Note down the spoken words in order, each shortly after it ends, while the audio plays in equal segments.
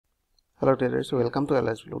Hello traders, welcome to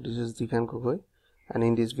Aliceblue. This is Divan Gogoi, and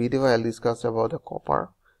in this video I'll discuss about the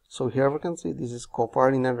copper. So here we can see this is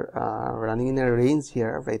copper in a running in a range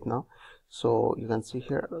here right now. So you can see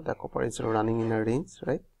here the copper is running in a range,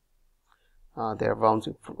 right? They are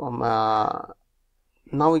bouncing from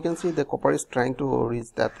now we can see the copper is trying to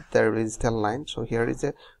reach that the resistance line. So here is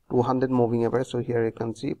a 200 moving average. So here you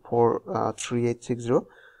can see 43860.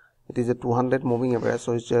 It is a 200 moving average,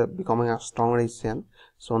 so it's becoming a strong resistance.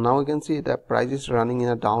 So now we can see the price is running in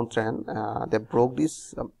a downtrend. They broke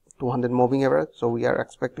this 200 moving average, so we are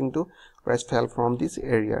expecting to price fell from this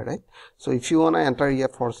area, right? So if you want to enter here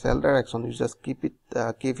for sell direction, you just keep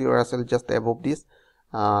yourself just above this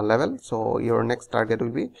level, so your next target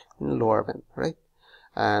will be in lower band, right?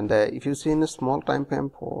 And if you see in a small time frame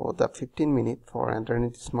for the 15 minute for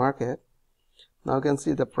entering this market, now you can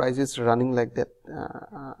see the price is running like that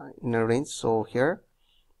in a range. So here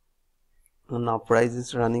now price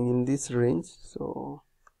is running in this range, so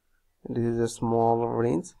this is a small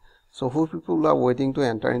range. So who people are waiting to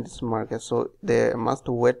enter in this market, so they must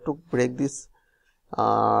wait to break this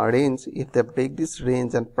range. If they break this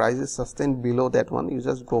range and price is sustained below that one, you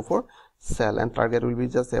just go for sell, and target will be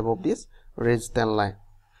just above this resistance line.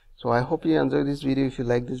 So I hope you enjoy this video. If you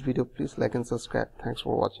like this video, please like and subscribe. Thanks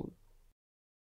for watching.